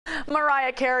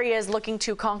Mariah Carey is looking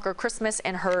to conquer Christmas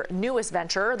in her newest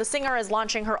venture. The singer is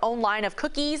launching her own line of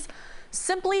cookies,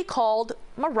 simply called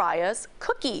Mariah's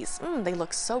Cookies. They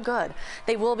look so good.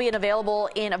 They will be available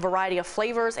in a variety of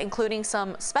flavors, including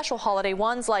some special holiday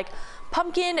ones like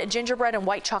pumpkin, gingerbread, and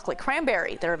white chocolate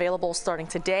cranberry. They're available starting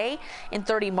today in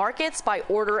 30 markets by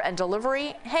order and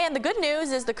delivery. Hey, and the good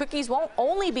news is the cookies won't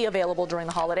only be available during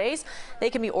the holidays. They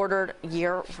can be ordered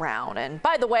year-round. And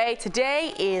by the way,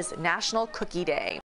 today is National Cookie Day.